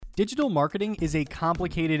Digital marketing is a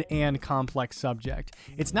complicated and complex subject.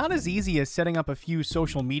 It's not as easy as setting up a few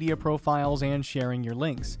social media profiles and sharing your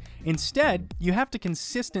links. Instead, you have to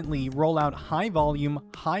consistently roll out high-volume,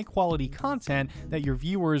 high-quality content that your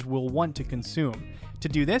viewers will want to consume. To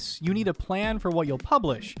do this, you need a plan for what you'll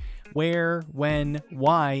publish, where, when,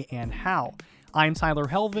 why, and how. I'm Tyler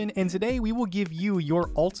Helvin, and today we will give you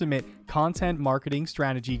your ultimate content marketing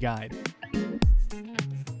strategy guide.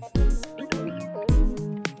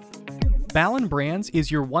 Ballon Brands is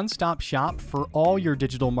your one-stop shop for all your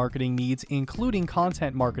digital marketing needs, including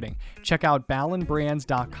content marketing. Check out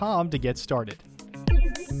ballonbrands.com to get started.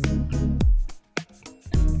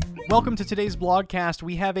 Welcome to today's blogcast.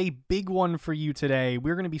 We have a big one for you today.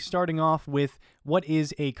 We're going to be starting off with what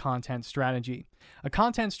is a content strategy. A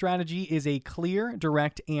content strategy is a clear,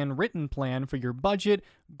 direct, and written plan for your budget,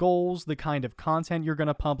 goals, the kind of content you're going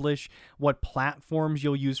to publish, what platforms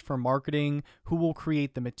you'll use for marketing, who will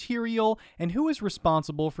create the material, and who is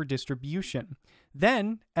responsible for distribution.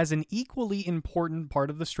 Then, as an equally important part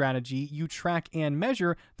of the strategy, you track and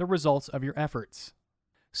measure the results of your efforts.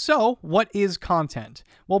 So, what is content?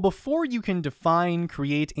 Well, before you can define,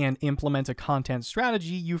 create, and implement a content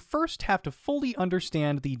strategy, you first have to fully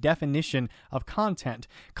understand the definition of content.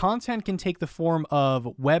 Content can take the form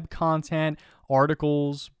of web content,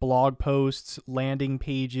 articles, blog posts, landing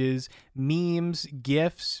pages, memes,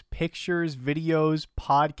 GIFs, pictures, videos,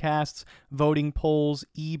 podcasts, voting polls,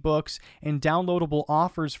 ebooks, and downloadable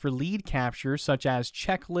offers for lead capture such as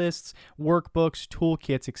checklists, workbooks,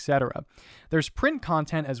 toolkits, etc. There's print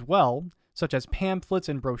content as well, such as pamphlets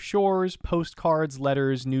and brochures, postcards,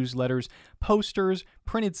 letters, newsletters, posters,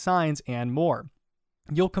 printed signs, and more.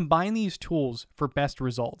 You'll combine these tools for best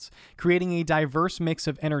results, creating a diverse mix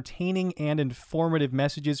of entertaining and informative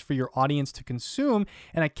messages for your audience to consume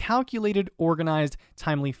in a calculated, organized,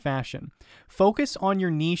 timely fashion. Focus on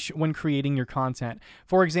your niche when creating your content.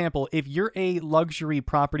 For example, if you're a luxury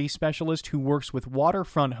property specialist who works with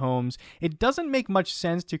waterfront homes, it doesn't make much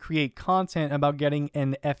sense to create content about getting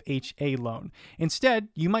an FHA loan. Instead,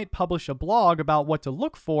 you might publish a blog about what to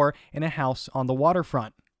look for in a house on the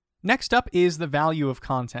waterfront. Next up is the value of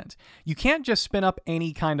content. You can't just spin up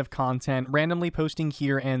any kind of content, randomly posting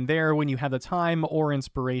here and there when you have the time or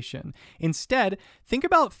inspiration. Instead, think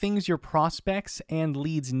about things your prospects and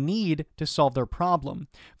leads need to solve their problem.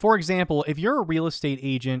 For example, if you're a real estate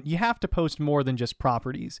agent, you have to post more than just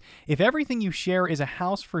properties. If everything you share is a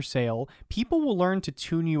house for sale, people will learn to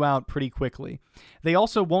tune you out pretty quickly. They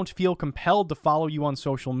also won't feel compelled to follow you on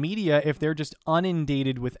social media if they're just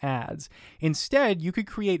inundated with ads. Instead, you could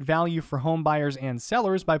create value for home buyers and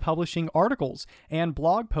sellers by publishing articles and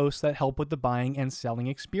blog posts that help with the buying and selling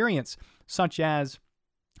experience, such as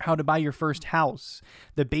how to buy your first house,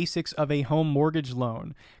 the basics of a home mortgage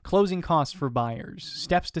loan, closing costs for buyers,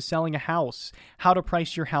 steps to selling a house, how to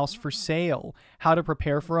price your house for sale, how to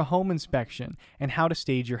prepare for a home inspection, and how to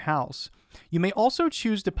stage your house. You may also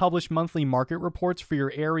choose to publish monthly market reports for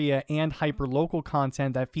your area and hyperlocal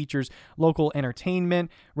content that features local entertainment,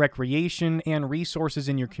 recreation, and resources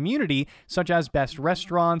in your community, such as best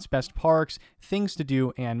restaurants, best parks, things to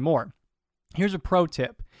do, and more. Here's a pro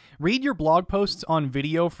tip. Read your blog posts on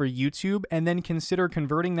video for YouTube and then consider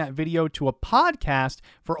converting that video to a podcast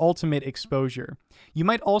for ultimate exposure. You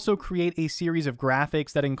might also create a series of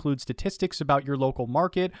graphics that include statistics about your local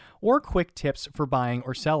market or quick tips for buying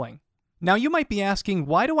or selling. Now, you might be asking,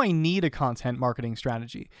 why do I need a content marketing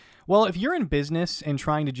strategy? Well, if you're in business and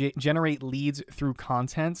trying to generate leads through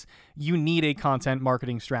content, you need a content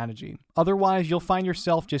marketing strategy. Otherwise, you'll find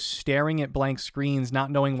yourself just staring at blank screens,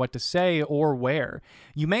 not knowing what to say or where.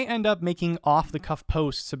 You may end up making off-the-cuff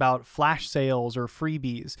posts about flash sales or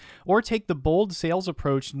freebies, or take the bold sales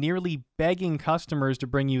approach, nearly begging customers to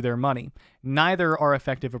bring you their money. Neither are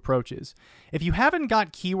effective approaches. If you haven't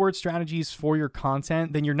got keyword strategies for your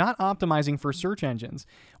content, then you're not optimizing for search engines.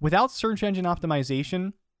 Without search engine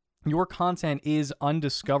optimization, your content is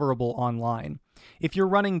undiscoverable online. If you're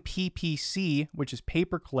running PPC, which is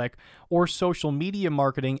pay-per-click, or social media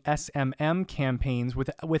marketing SMM campaigns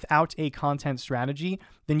without a content strategy,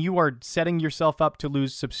 then you are setting yourself up to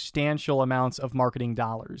lose substantial amounts of marketing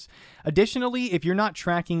dollars. Additionally, if you're not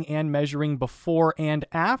tracking and measuring before and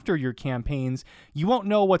after your campaigns, you won't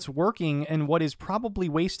know what's working and what is probably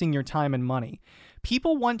wasting your time and money.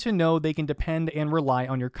 People want to know they can depend and rely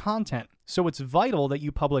on your content, so it's vital that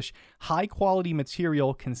you publish high-quality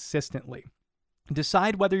material consistently.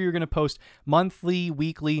 Decide whether you're going to post monthly,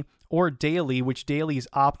 weekly, or daily, which daily is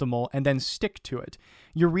optimal, and then stick to it.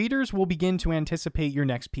 Your readers will begin to anticipate your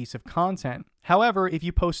next piece of content. However, if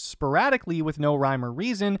you post sporadically with no rhyme or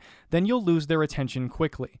reason, then you'll lose their attention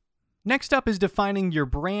quickly. Next up is defining your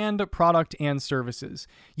brand, product, and services.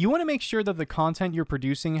 You want to make sure that the content you're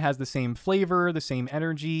producing has the same flavor, the same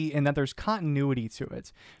energy, and that there's continuity to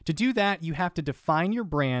it. To do that, you have to define your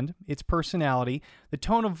brand, its personality, the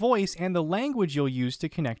tone of voice, and the language you'll use to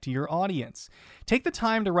connect to your audience. Take the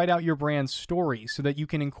time to write out your brand story so that you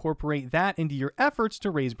can incorporate that into your efforts to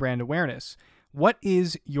raise brand awareness. What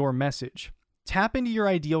is your message? Tap into your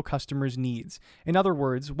ideal customer's needs. In other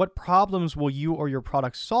words, what problems will you or your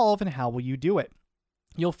product solve and how will you do it?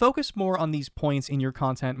 You'll focus more on these points in your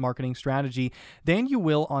content marketing strategy than you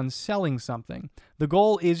will on selling something. The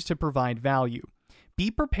goal is to provide value.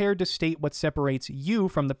 Be prepared to state what separates you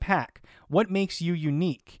from the pack, what makes you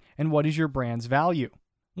unique, and what is your brand's value.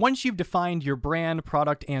 Once you've defined your brand,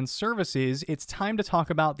 product, and services, it's time to talk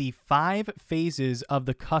about the 5 phases of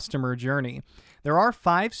the customer journey. There are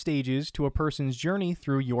 5 stages to a person's journey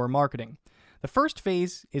through your marketing. The first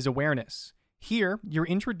phase is awareness. Here, you're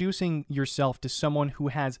introducing yourself to someone who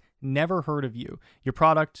has never heard of you, your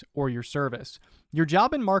product, or your service. Your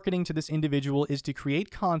job in marketing to this individual is to create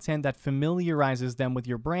content that familiarizes them with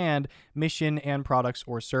your brand, mission, and products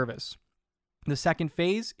or service. The second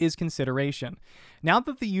phase is consideration. Now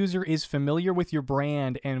that the user is familiar with your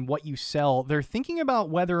brand and what you sell, they're thinking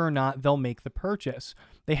about whether or not they'll make the purchase.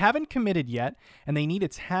 They haven't committed yet, and they need a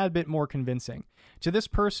tad bit more convincing. To this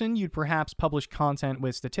person, you'd perhaps publish content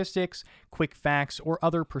with statistics, quick facts, or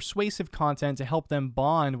other persuasive content to help them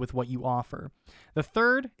bond with what you offer. The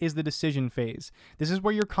third is the decision phase. This is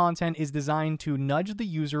where your content is designed to nudge the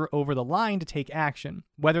user over the line to take action,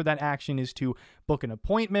 whether that action is to book an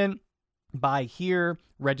appointment, buy here,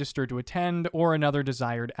 register to attend, or another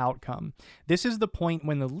desired outcome. This is the point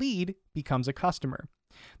when the lead becomes a customer.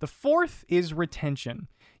 The fourth is retention.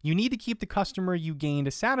 You need to keep the customer you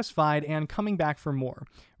gained satisfied and coming back for more.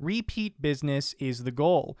 Repeat business is the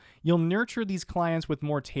goal. You'll nurture these clients with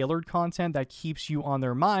more tailored content that keeps you on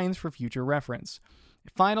their minds for future reference.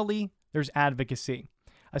 Finally, there's advocacy.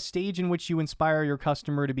 A stage in which you inspire your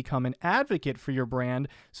customer to become an advocate for your brand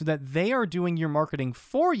so that they are doing your marketing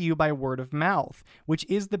for you by word of mouth, which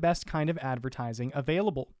is the best kind of advertising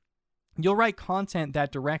available. You'll write content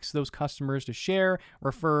that directs those customers to share,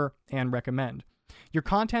 refer, and recommend. Your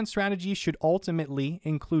content strategy should ultimately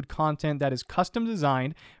include content that is custom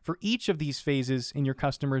designed for each of these phases in your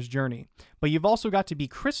customer's journey. But you've also got to be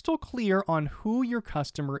crystal clear on who your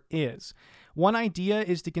customer is. One idea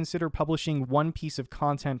is to consider publishing one piece of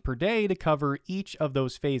content per day to cover each of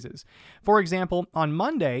those phases. For example, on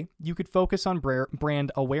Monday, you could focus on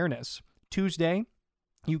brand awareness. Tuesday,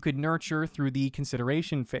 you could nurture through the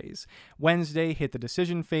consideration phase. Wednesday, hit the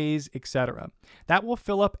decision phase, etc. That will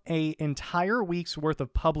fill up an entire week's worth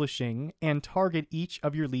of publishing and target each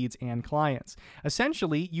of your leads and clients.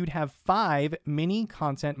 Essentially, you'd have 5 mini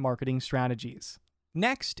content marketing strategies.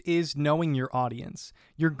 Next is knowing your audience.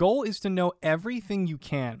 Your goal is to know everything you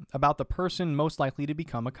can about the person most likely to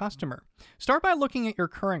become a customer. Start by looking at your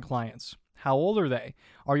current clients. How old are they?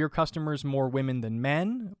 Are your customers more women than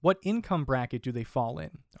men? What income bracket do they fall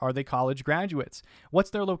in? Are they college graduates? What's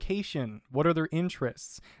their location? What are their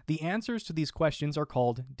interests? The answers to these questions are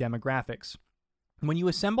called demographics. When you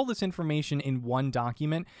assemble this information in one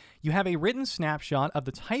document, you have a written snapshot of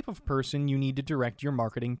the type of person you need to direct your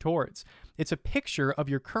marketing towards. It's a picture of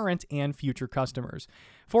your current and future customers.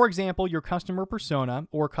 For example, your customer persona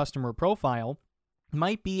or customer profile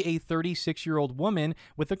might be a 36-year-old woman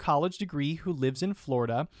with a college degree who lives in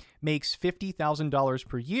Florida, makes $50,000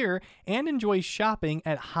 per year, and enjoys shopping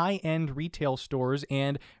at high-end retail stores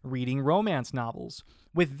and reading romance novels.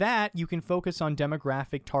 With that, you can focus on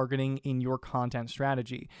demographic targeting in your content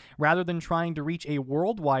strategy. Rather than trying to reach a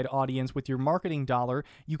worldwide audience with your marketing dollar,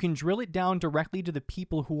 you can drill it down directly to the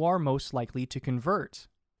people who are most likely to convert.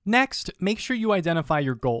 Next, make sure you identify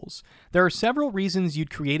your goals. There are several reasons you'd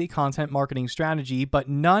create a content marketing strategy, but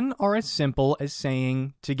none are as simple as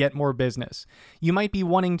saying to get more business. You might be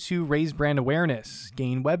wanting to raise brand awareness,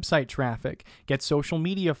 gain website traffic, get social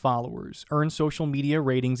media followers, earn social media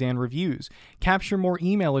ratings and reviews, capture more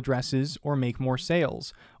email addresses, or make more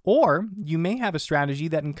sales. Or you may have a strategy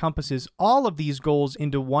that encompasses all of these goals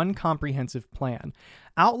into one comprehensive plan.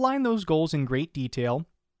 Outline those goals in great detail,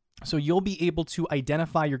 so you'll be able to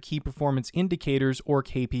identify your key performance indicators or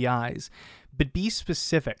KPIs. But be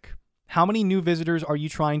specific. How many new visitors are you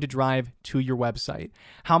trying to drive to your website?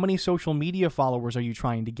 How many social media followers are you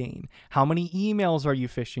trying to gain? How many emails are you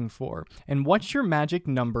fishing for? And what's your magic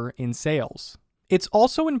number in sales? It's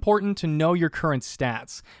also important to know your current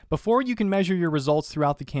stats. Before you can measure your results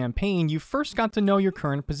throughout the campaign, you've first got to know your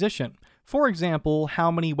current position. For example,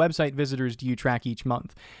 how many website visitors do you track each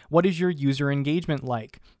month? What is your user engagement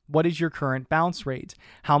like? What is your current bounce rate?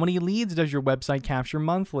 How many leads does your website capture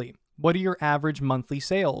monthly? What are your average monthly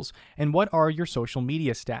sales? And what are your social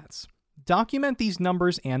media stats? Document these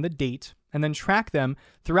numbers and the date, and then track them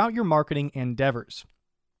throughout your marketing endeavors.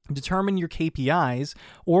 Determine your KPIs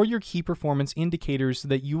or your key performance indicators so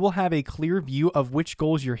that you will have a clear view of which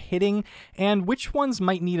goals you're hitting and which ones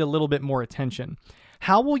might need a little bit more attention.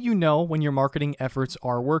 How will you know when your marketing efforts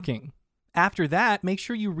are working? After that, make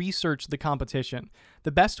sure you research the competition.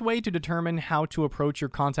 The best way to determine how to approach your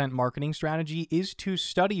content marketing strategy is to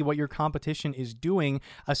study what your competition is doing,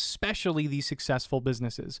 especially these successful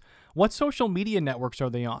businesses. What social media networks are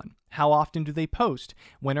they on? How often do they post?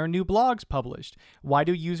 When are new blogs published? Why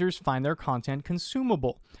do users find their content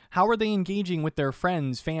consumable? How are they engaging with their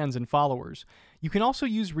friends, fans, and followers? You can also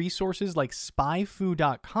use resources like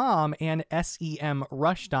spyfu.com and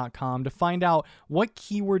semrush.com to find out what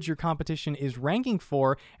keywords your competition is ranking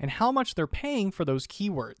for and how much they're paying for those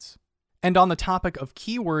keywords. And on the topic of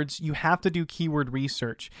keywords, you have to do keyword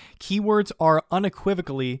research. Keywords are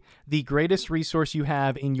unequivocally the greatest resource you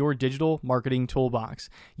have in your digital marketing toolbox.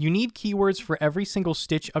 You need keywords for every single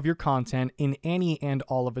stitch of your content in any and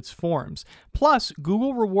all of its forms. Plus,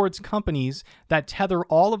 Google rewards companies that tether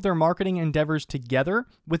all of their marketing endeavors together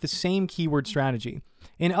with the same keyword strategy.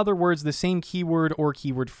 In other words, the same keyword or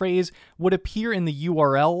keyword phrase would appear in the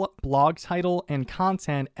URL, blog title, and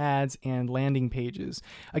content, ads, and landing pages.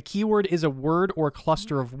 A keyword is a word or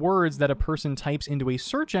cluster of words that a person types into a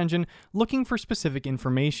search engine looking for specific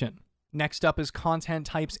information. Next up is content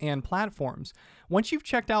types and platforms. Once you've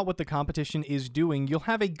checked out what the competition is doing, you'll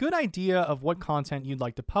have a good idea of what content you'd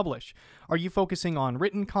like to publish. Are you focusing on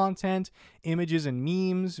written content, images and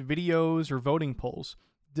memes, videos, or voting polls?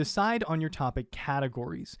 Decide on your topic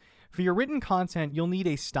categories. For your written content, you'll need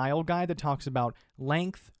a style guide that talks about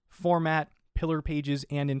length, format, pillar pages,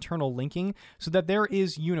 and internal linking so that there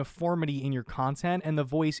is uniformity in your content and the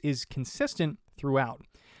voice is consistent throughout.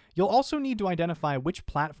 You'll also need to identify which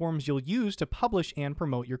platforms you'll use to publish and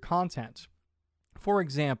promote your content. For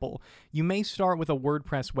example, you may start with a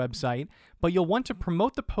WordPress website, but you'll want to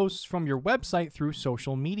promote the posts from your website through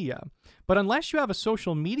social media. But unless you have a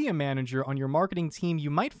social media manager on your marketing team,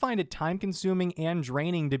 you might find it time-consuming and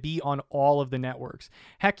draining to be on all of the networks.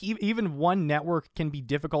 Heck, even one network can be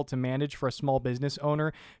difficult to manage for a small business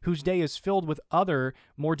owner whose day is filled with other,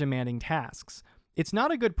 more demanding tasks. It's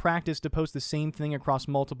not a good practice to post the same thing across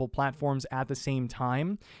multiple platforms at the same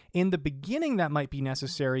time. In the beginning, that might be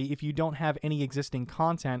necessary if you don't have any existing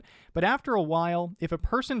content, but after a while, if a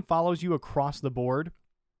person follows you across the board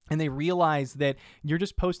and they realize that you're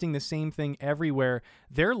just posting the same thing everywhere,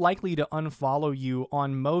 they're likely to unfollow you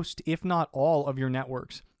on most, if not all, of your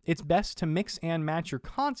networks. It's best to mix and match your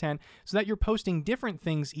content so that you're posting different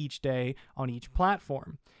things each day on each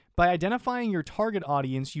platform. By identifying your target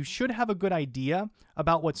audience, you should have a good idea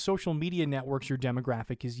about what social media networks your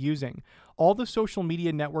demographic is using. All the social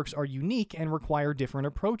media networks are unique and require different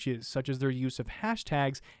approaches, such as their use of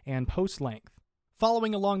hashtags and post length.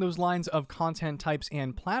 Following along those lines of content types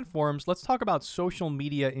and platforms, let's talk about social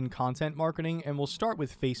media in content marketing, and we'll start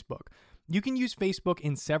with Facebook. You can use Facebook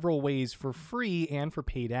in several ways for free and for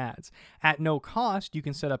paid ads. At no cost, you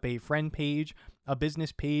can set up a friend page, a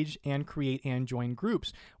business page, and create and join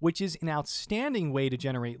groups, which is an outstanding way to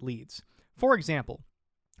generate leads. For example,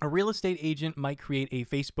 a real estate agent might create a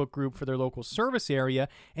Facebook group for their local service area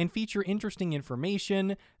and feature interesting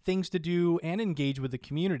information, things to do, and engage with the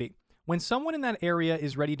community. When someone in that area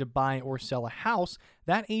is ready to buy or sell a house,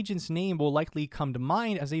 that agent's name will likely come to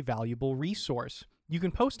mind as a valuable resource. You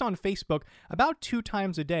can post on Facebook about 2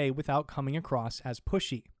 times a day without coming across as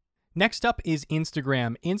pushy. Next up is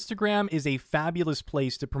Instagram. Instagram is a fabulous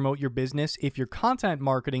place to promote your business if your content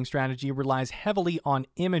marketing strategy relies heavily on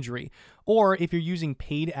imagery, or if you're using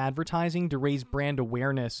paid advertising to raise brand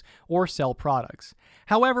awareness or sell products.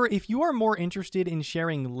 However, if you are more interested in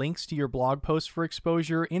sharing links to your blog posts for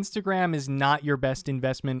exposure, Instagram is not your best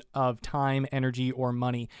investment of time, energy, or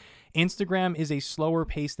money. Instagram is a slower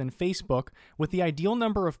pace than Facebook, with the ideal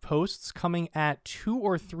number of posts coming at 2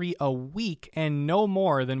 or 3 a week and no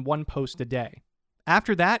more than 1 post a day.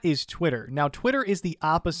 After that is Twitter. Now, Twitter is the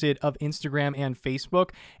opposite of Instagram and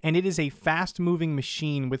Facebook, and it is a fast-moving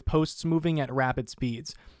machine with posts moving at rapid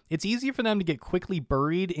speeds. It's easy for them to get quickly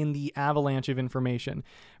buried in the avalanche of information.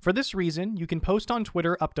 For this reason, you can post on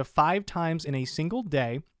Twitter up to 5 times in a single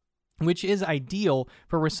day, which is ideal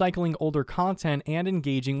for recycling older content and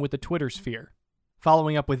engaging with the Twitter sphere.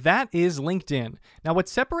 Following up with that is LinkedIn. Now, what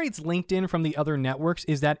separates LinkedIn from the other networks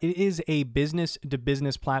is that it is a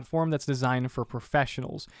business-to-business platform that's designed for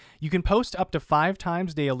professionals. You can post up to 5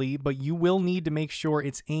 times daily, but you will need to make sure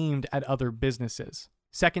it's aimed at other businesses.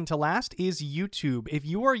 Second to last is YouTube. If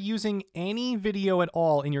you are using any video at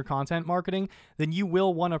all in your content marketing, then you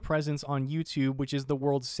will want a presence on YouTube, which is the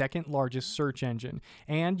world's second largest search engine,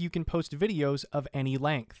 and you can post videos of any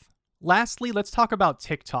length. Lastly, let's talk about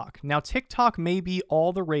TikTok. Now, TikTok may be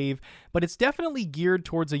all the rave, but it's definitely geared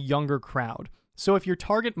towards a younger crowd. So if your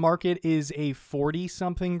target market is a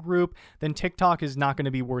 40-something group, then TikTok is not going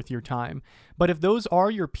to be worth your time. But if those are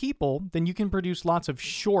your people, then you can produce lots of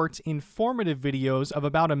short, informative videos of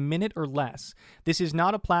about a minute or less. This is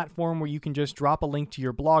not a platform where you can just drop a link to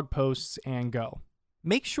your blog posts and go.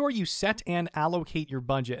 Make sure you set and allocate your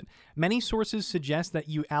budget. Many sources suggest that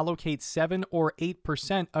you allocate 7 or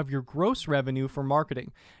 8% of your gross revenue for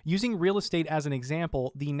marketing. Using real estate as an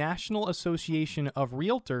example, the National Association of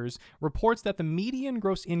Realtors reports that the median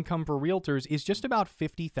gross income for realtors is just about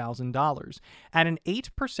 $50,000. At an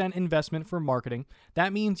 8% investment for marketing,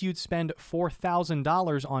 that means you'd spend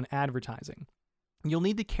 $4,000 on advertising. You'll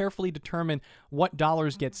need to carefully determine what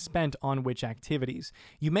dollars get spent on which activities.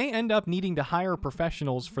 You may end up needing to hire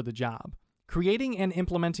professionals for the job. Creating and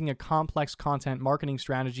implementing a complex content marketing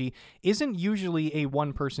strategy isn't usually a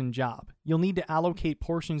one-person job. You'll need to allocate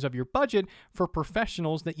portions of your budget for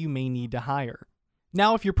professionals that you may need to hire.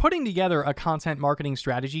 Now, if you're putting together a content marketing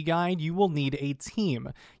strategy guide, you will need a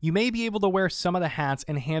team. You may be able to wear some of the hats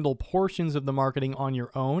and handle portions of the marketing on your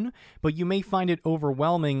own, but you may find it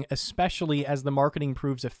overwhelming, especially as the marketing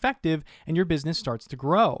proves effective and your business starts to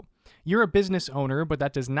grow. You're a business owner, but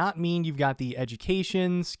that does not mean you've got the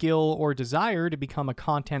education, skill, or desire to become a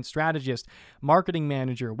content strategist, marketing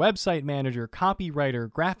manager, website manager, copywriter,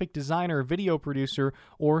 graphic designer, video producer,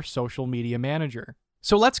 or social media manager.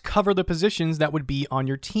 So let's cover the positions that would be on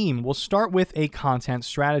your team. We'll start with a content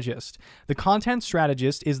strategist. The content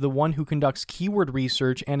strategist is the one who conducts keyword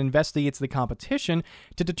research and investigates the competition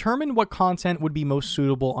to determine what content would be most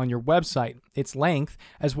suitable on your website, its length,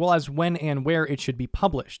 as well as when and where it should be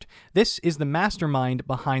published. This is the mastermind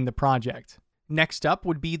behind the project. Next up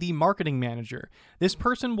would be the marketing manager. This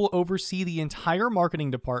person will oversee the entire marketing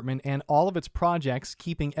department and all of its projects,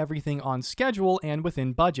 keeping everything on schedule and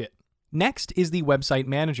within budget. Next is the website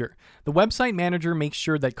manager. The website manager makes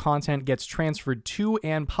sure that content gets transferred to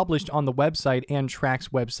and published on the website and tracks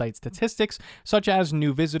website statistics such as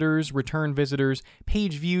new visitors, return visitors,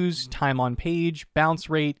 page views, time on page, bounce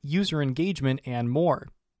rate, user engagement, and more.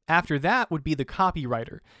 After that would be the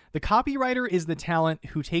copywriter. The copywriter is the talent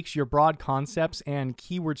who takes your broad concepts and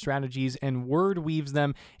keyword strategies and word weaves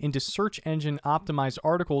them into search engine optimized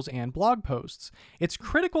articles and blog posts. It's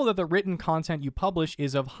critical that the written content you publish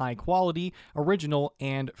is of high quality, original,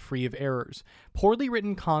 and free of errors. Poorly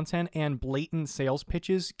written content and blatant sales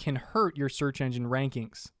pitches can hurt your search engine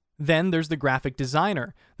rankings. Then there's the graphic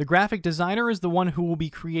designer. The graphic designer is the one who will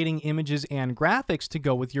be creating images and graphics to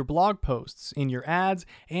go with your blog posts, in your ads,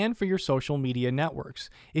 and for your social media networks.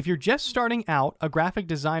 If you're just starting out, a graphic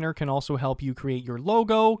designer can also help you create your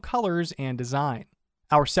logo, colors, and design.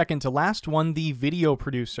 Our second to last one, the video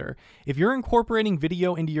producer. If you're incorporating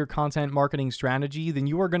video into your content marketing strategy, then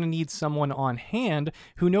you are going to need someone on hand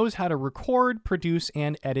who knows how to record, produce,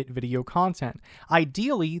 and edit video content.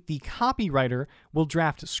 Ideally, the copywriter will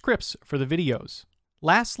draft scripts for the videos.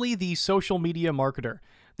 Lastly, the social media marketer.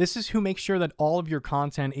 This is who makes sure that all of your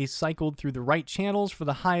content is cycled through the right channels for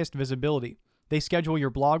the highest visibility. They schedule your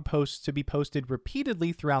blog posts to be posted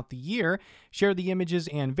repeatedly throughout the year, share the images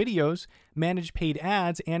and videos, manage paid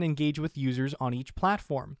ads, and engage with users on each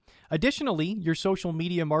platform. Additionally, your social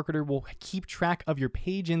media marketer will keep track of your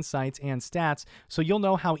page insights and stats so you'll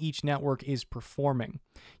know how each network is performing.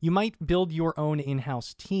 You might build your own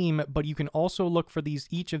in-house team, but you can also look for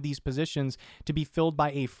each of these positions to be filled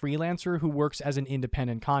by a freelancer who works as an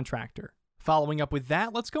independent contractor. Following up with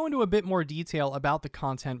that, let's go into a bit more detail about the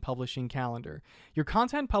content publishing calendar. Your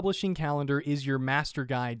content publishing calendar is your master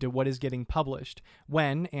guide to what is getting published,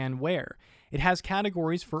 when, and where. It has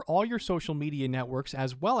categories for all your social media networks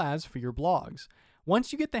as well as for your blogs.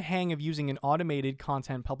 Once you get the hang of using an automated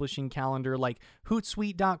content publishing calendar like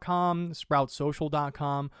Hootsuite.com,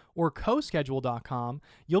 Sproutsocial.com, or CoSchedule.com,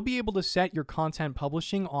 you'll be able to set your content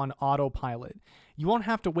publishing on autopilot. You won't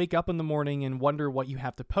have to wake up in the morning and wonder what you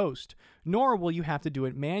have to post, nor will you have to do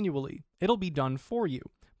it manually. It'll be done for you.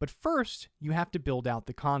 But first, you have to build out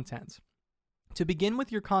the content. To begin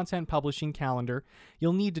with your content publishing calendar,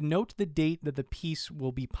 you'll need to note the date that the piece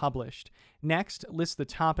will be published. Next, list the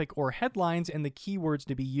topic or headlines and the keywords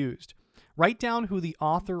to be used. Write down who the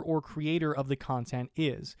author or creator of the content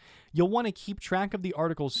is. You'll want to keep track of the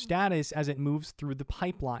article's status as it moves through the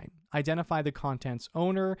pipeline. Identify the content's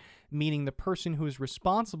owner, meaning the person who is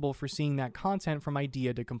responsible for seeing that content from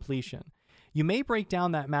idea to completion. You may break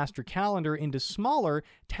down that master calendar into smaller,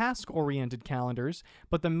 task-oriented calendars,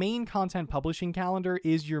 but the main content publishing calendar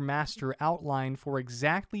is your master outline for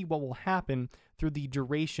exactly what will happen through the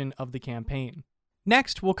duration of the campaign.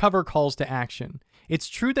 Next, we'll cover calls to action. It's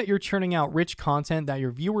true that you're churning out rich content that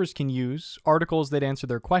your viewers can use, articles that answer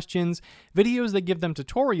their questions, videos that give them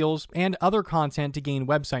tutorials, and other content to gain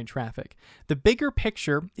website traffic. The bigger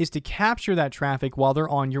picture is to capture that traffic while they're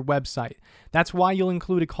on your website. That's why you'll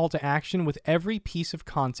include a call to action with every piece of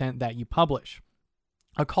content that you publish.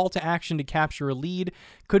 A call to action to capture a lead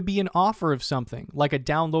could be an offer of something, like a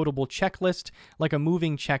downloadable checklist, like a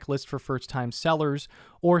moving checklist for first-time sellers,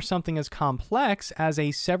 or something as complex as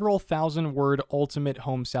a several thousand-word ultimate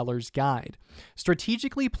home seller's guide.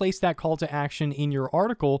 Strategically place that call to action in your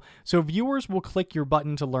article so viewers will click your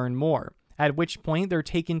button to learn more, at which point they're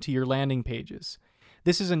taken to your landing pages.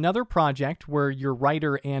 This is another project where your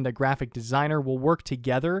writer and a graphic designer will work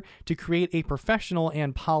together to create a professional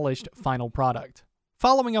and polished final product.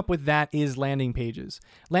 Following up with that is landing pages.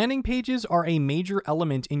 Landing pages are a major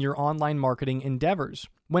element in your online marketing endeavors.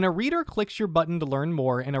 When a reader clicks your button to learn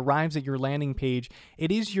more and arrives at your landing page,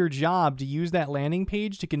 it is your job to use that landing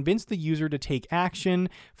page to convince the user to take action,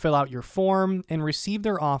 fill out your form, and receive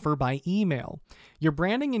their offer by email. Your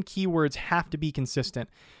branding and keywords have to be consistent,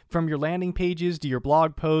 from your landing pages to your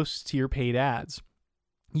blog posts to your paid ads.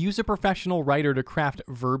 Use a professional writer to craft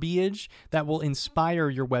verbiage that will inspire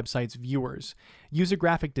your website's viewers. Use a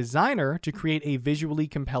graphic designer to create a visually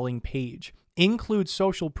compelling page. Include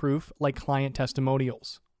social proof like client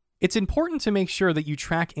testimonials. It's important to make sure that you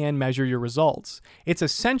track and measure your results. It's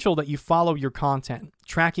essential that you follow your content,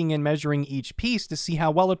 tracking and measuring each piece to see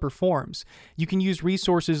how well it performs. You can use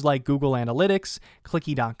resources like Google Analytics,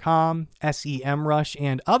 Clicky.com, SEMrush,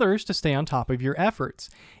 and others to stay on top of your efforts.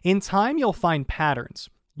 In time, you'll find patterns.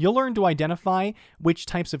 You'll learn to identify which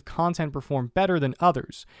types of content perform better than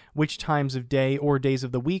others, which times of day or days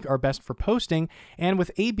of the week are best for posting, and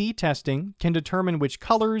with A/B testing, can determine which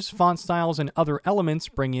colors, font styles, and other elements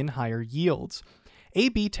bring in higher yields.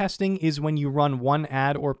 A/B testing is when you run one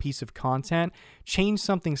ad or piece of content, change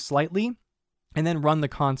something slightly, and then run the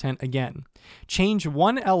content again. Change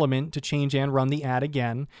one element to change and run the ad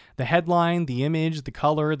again, the headline, the image, the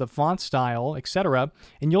color, the font style, etc.,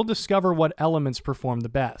 and you'll discover what elements perform the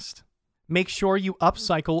best. Make sure you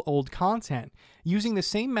upcycle old content. Using the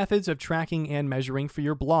same methods of tracking and measuring for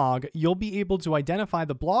your blog, you'll be able to identify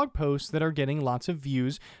the blog posts that are getting lots of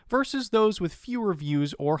views versus those with fewer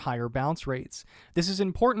views or higher bounce rates. This is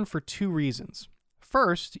important for two reasons.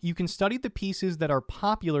 First, you can study the pieces that are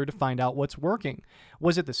popular to find out what's working.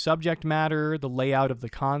 Was it the subject matter, the layout of the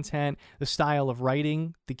content, the style of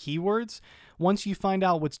writing, the keywords? Once you find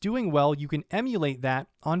out what's doing well, you can emulate that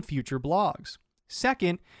on future blogs.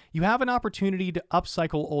 Second, you have an opportunity to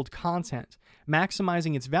upcycle old content,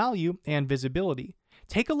 maximizing its value and visibility.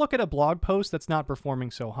 Take a look at a blog post that's not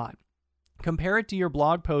performing so hot. Compare it to your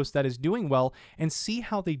blog post that is doing well and see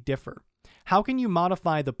how they differ. How can you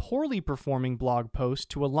modify the poorly performing blog post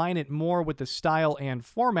to align it more with the style and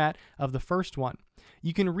format of the first one?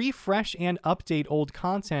 You can refresh and update old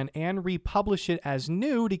content and republish it as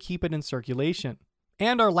new to keep it in circulation.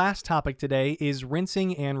 And our last topic today is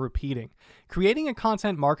rinsing and repeating. Creating a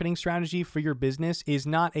content marketing strategy for your business is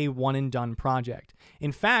not a one-and-done project.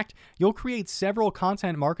 In fact, you'll create several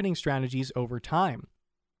content marketing strategies over time.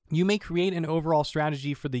 You may create an overall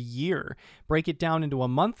strategy for the year, break it down into a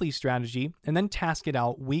monthly strategy, and then task it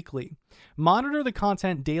out weekly. Monitor the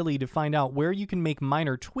content daily to find out where you can make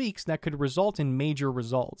minor tweaks that could result in major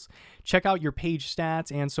results. Check out your page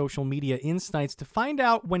stats and social media insights to find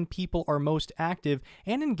out when people are most active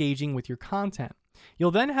and engaging with your content.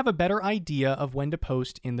 You'll then have a better idea of when to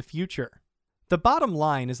post in the future. The bottom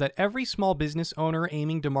line is that every small business owner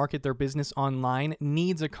aiming to market their business online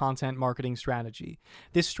needs a content marketing strategy.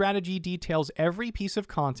 This strategy details every piece of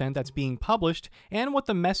content that's being published and what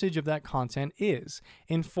the message of that content is,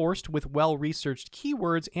 enforced with well-researched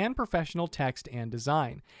keywords and professional text and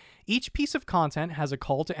design. Each piece of content has a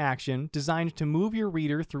call to action designed to move your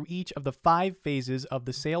reader through each of the 5 phases of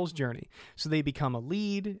the sales journey, so they become a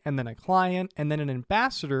lead, and then a client, and then an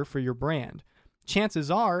ambassador for your brand. Chances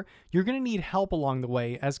are you're going to need help along the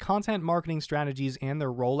way, as content marketing strategies and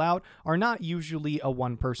their rollout are not usually a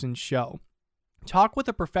one-person show. Talk with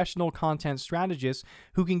a professional content strategist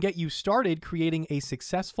who can get you started creating a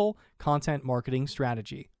successful content marketing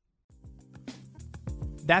strategy.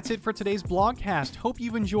 That's it for today's blogcast. Hope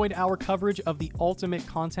you've enjoyed our coverage of the Ultimate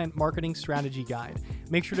Content Marketing Strategy Guide.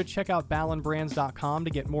 Make sure to check out ballandbrands.com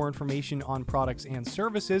to get more information on products and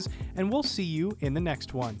services, and we'll see you in the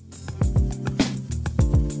next one.